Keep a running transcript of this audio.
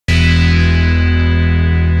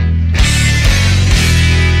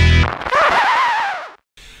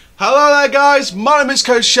Hi there guys, my name is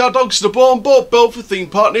Coach Dogs the Born But Built for Theme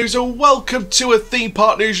Park News, and welcome to a Theme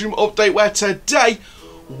Park Newsroom update where today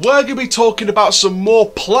we're going to be talking about some more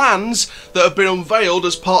plans that have been unveiled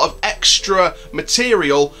as part of extra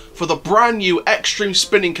material for the brand new Extreme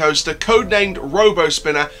Spinning Coaster codenamed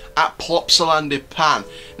Robo-Spinner at Plopsaland De Panne.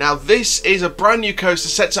 Now this is a brand new coaster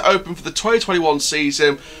set to open for the 2021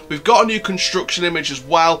 season. We've got a new construction image as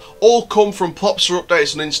well, all come from Plopsa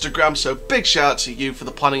updates on Instagram, so big shout out to you for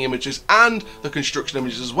the planning images and the construction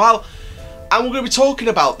images as well. And we're going to be talking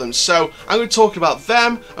about them, so I'm going to talk about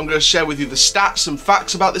them. I'm going to share with you the stats and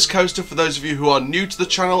facts about this coaster for those of you who are new to the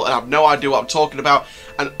channel and have no idea what I'm talking about,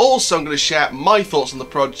 and also I'm going to share my thoughts on the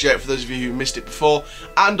project for those of you who missed it before,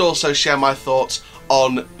 and also share my thoughts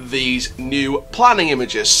on these new planning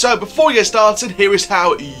images. So before we get started, here is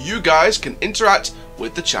how you guys can interact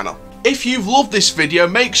with the channel. If you've loved this video,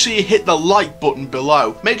 make sure you hit the like button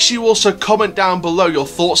below. Make sure you also comment down below your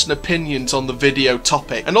thoughts and opinions on the video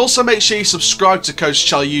topic. And also make sure you subscribe to Coach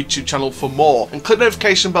Charlie YouTube channel for more. And click the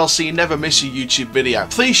notification bell so you never miss a YouTube video.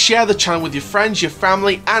 Please share the channel with your friends, your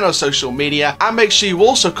family and on social media. And make sure you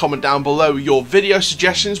also comment down below your video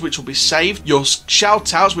suggestions which will be saved, your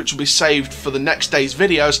shout outs which will be saved for the next day's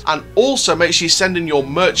videos. And also make sure you send in your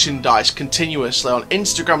merchandise continuously on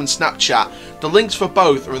Instagram and Snapchat. The links for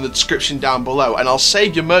both are in the description down below, and I'll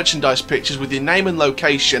save your merchandise pictures with your name and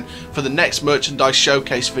location for the next merchandise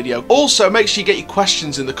showcase video. Also, make sure you get your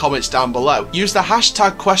questions in the comments down below. Use the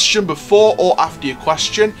hashtag question before or after your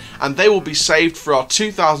question, and they will be saved for our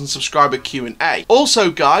 2,000 subscriber Q&A.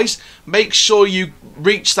 Also, guys, make sure you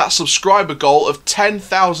reach that subscriber goal of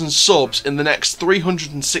 10,000 subs in the next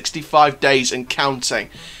 365 days and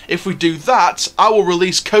counting. If we do that, I will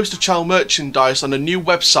release Coaster Channel merchandise on a new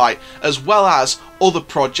website, as well as other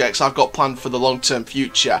projects I've got planned for the long-term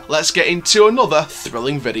future. Let's get into another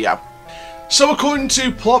thrilling video. So according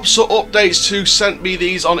to Plopsa Updates, who sent me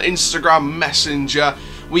these on Instagram Messenger,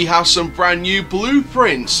 we have some brand new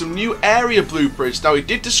blueprints, some new area blueprints. Now he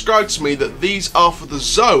did describe to me that these are for the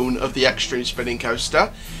zone of the Extreme Spinning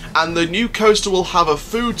Coaster, and the new coaster will have a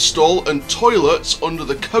food stall and toilets under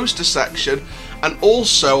the coaster section, and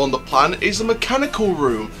also on the plan is a mechanical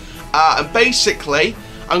room. And basically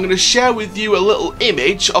I'm going to share with you a little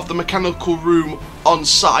image of the mechanical room on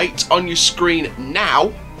site on your screen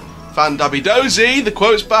now. Fan-dabby-dozy, the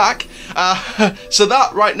quote's back. So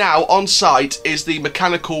that right now on site is the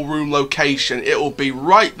mechanical room location. It will be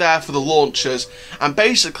right there for the launchers, and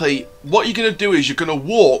basically what you're going to do is you're going to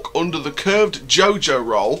walk under the curved JoJo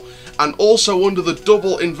roll and also under the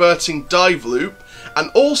double inverting dive loop. And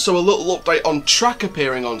also a little update on track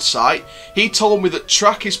appearing on site. He told me that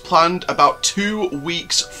track is planned about 2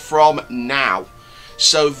 weeks from now.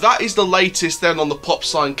 So that is the latest then on the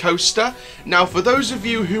Plopsaland coaster. Now for those of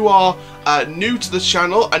you who are new to the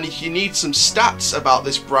channel, and if you need some stats about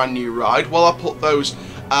this brand new ride, well, I'll put those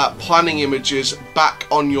planning images back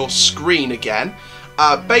on your screen again.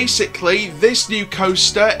 Basically this new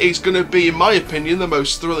coaster is going to be, in my opinion, the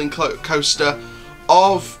most thrilling coaster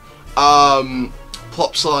of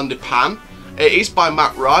Plopsaland De Panne. It is by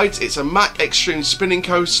Mack Rides. It's a Mack Extreme Spinning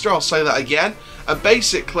Coaster, I'll say that again. And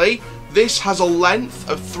basically this has a length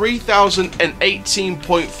of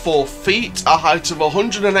 3,018.4 feet, a height of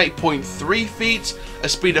 108.3 feet, a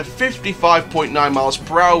speed of 55.9 miles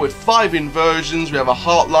per hour with 5 inversions. We have a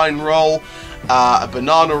heartline roll, a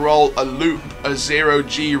banana roll, a loop, a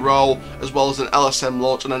 0G roll, as well as an LSM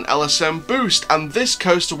launch and an LSM boost. And this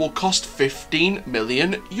coaster will cost 15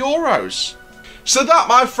 million euros. So that,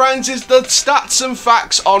 my friends, is the stats and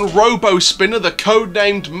facts on Robo-Spinner, the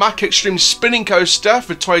codenamed Mack Extreme Spinning Coaster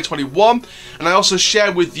for 2021. And I also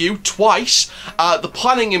share with you twice the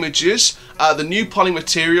planning images, the new planning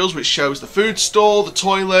materials, which shows the food stall, the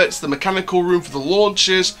toilets, the mechanical room for the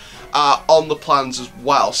launches, on the plans as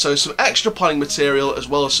well. So some extra planning material as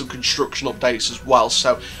well as some construction updates as well.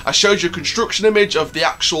 So I showed you a construction image of the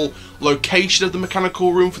actual location of the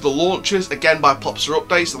mechanical room for the launches, again by Plopsa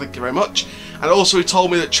Updates, so thank you very much. And also he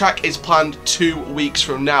told me that track is planned 2 weeks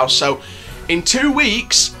from now. So in 2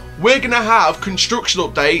 weeks we're going to have construction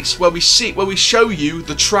updates where we show you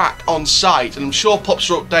the track on site, and I'm sure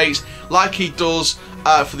Plopsa Updates, like he does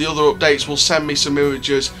for the other updates, will send me some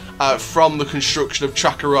images from the construction of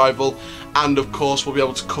track arrival, and of course we'll be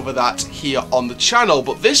able to cover that here on the channel.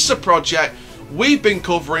 But this is a project we've been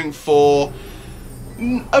covering for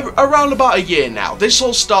around about a year now. This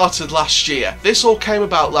all started last year. This all came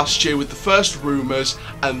about last year with the first rumours,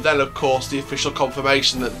 and then of course the official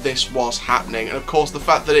confirmation that this was happening, and of course the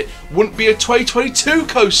fact that it wouldn't be a 2022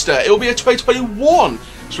 coaster, it will be a 2021,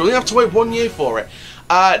 so we only have to wait 1 year for it.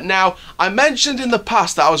 Now, I mentioned in the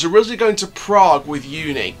past that I was originally going to Prague with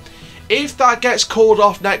uni If that gets called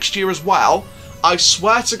off next year as well, I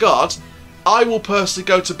swear to God, I will personally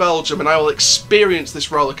go to Belgium and I will experience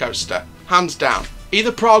this roller coaster, hands down.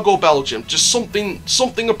 Either Prague or Belgium, just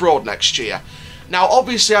something abroad next year. Now,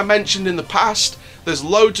 obviously, I mentioned in the past, there's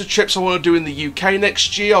loads of trips I want to do in the UK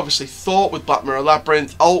next year. Obviously, Thorpe with Black Mirror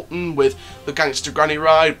Labyrinth, Alton with the Gangster Granny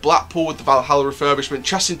Ride, Blackpool with the Valhalla refurbishment,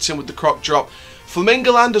 Chessington with the Croc Drop,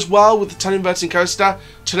 Flamingoland as well with the 10 inverting coaster,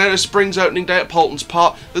 Tornado Springs opening day at Polton's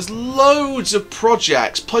Park. There's loads of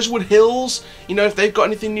projects. Pleasurewood Hills, you know, if they've got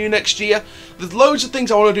anything new next year. There's loads of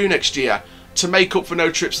things I want to do next year to make up for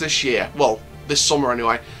no trips this year. Well, this summer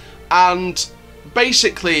anyway. And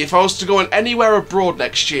basically, if I was to go on anywhere abroad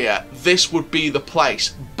next year, this would be the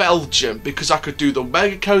place. Belgium, because I could do the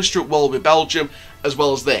Mega Coaster at Wallaby, Belgium, as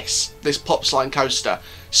well as this Plopsaland coaster.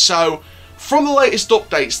 So, from the latest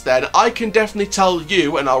updates then, I can definitely tell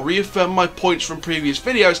you, and I'll reaffirm my points from previous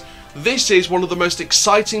videos, this is one of the most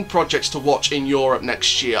exciting projects to watch in Europe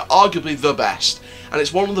next year, arguably the best. And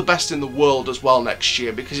it's one of the best in the world as well next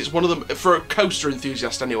year, because it's one of them, for a coaster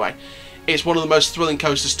enthusiast anyway, it's one of the most thrilling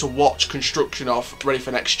coasters to watch construction of, ready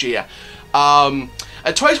for next year. And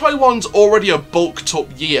 2021's already a bulked up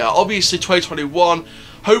year. Obviously 2021,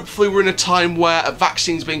 hopefully we're in a time where a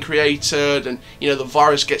vaccine's been created and, you know, the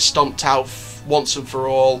virus gets stomped out once and for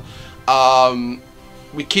all.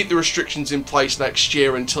 We keep the restrictions in place next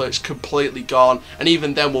year until it's completely gone, and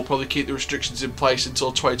even then we'll probably keep the restrictions in place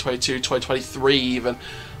until 2022, 2023 even.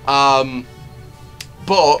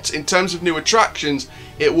 But in terms of new attractions,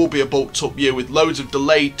 it will be a bulked up year with loads of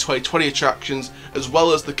delayed 2020 attractions, as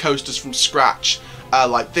well as the coasters from scratch,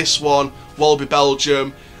 like this one, Wallaby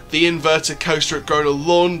Belgium, the inverted coaster at Grona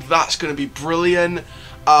Lund, that's going to be brilliant.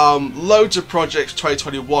 Loads of projects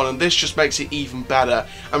 2021, and this just makes it even better.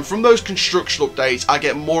 And from those construction updates, I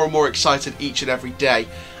get more and more excited each and every day.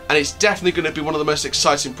 And it's definitely going to be one of the most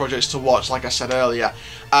exciting projects to watch, like I said earlier.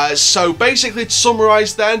 So basically, to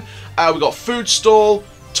summarise then, we got food stall,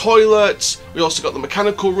 toilets, we also got the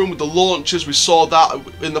mechanical room with the launchers. We saw that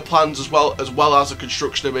in the plans as well as a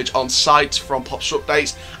construction image on site from Pop's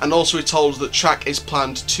updates. And also we told us that track is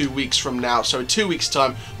planned 2 weeks from now. So in 2 weeks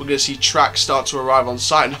time, we're going to see track start to arrive on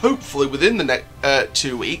site, and hopefully within the next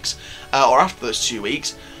 2 weeks, or after those 2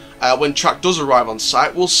 weeks, when track does arrive on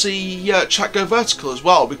site, we'll see track go vertical as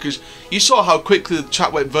well, because you saw how quickly the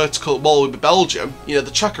track went vertical at Wallaby Belgium. You know, the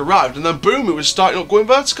track arrived and then boom, it was starting up going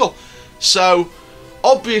vertical. So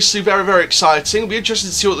obviously very, very exciting. It'll be interesting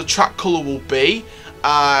to see what the track colour will be,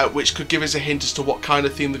 which could give us a hint as to what kind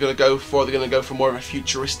of theme they're going to go for. Are they going to go for more of a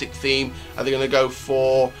futuristic theme? Are they going to go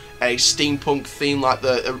for a steampunk theme like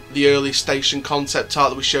the early station concept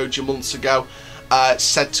art that we showed you months ago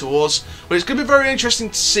said to us? But it's going to be very interesting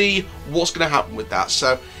to see what's going to happen with that.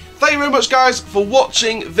 So thank you very much, guys, for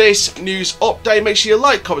watching this news update. Make sure you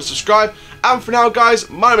like, comment, subscribe. And for now, guys,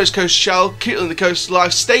 my name is Coaster Shell, keep living the coaster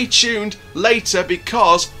life. Stay tuned later,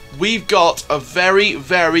 because we've got a very,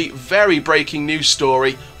 very, very breaking news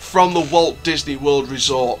story from the Walt Disney World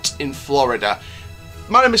Resort in Florida.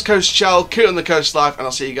 My name is Coaster Shell, keep living the coaster life, and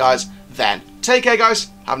I'll see you guys then. Take care, guys.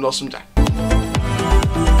 Have an awesome day.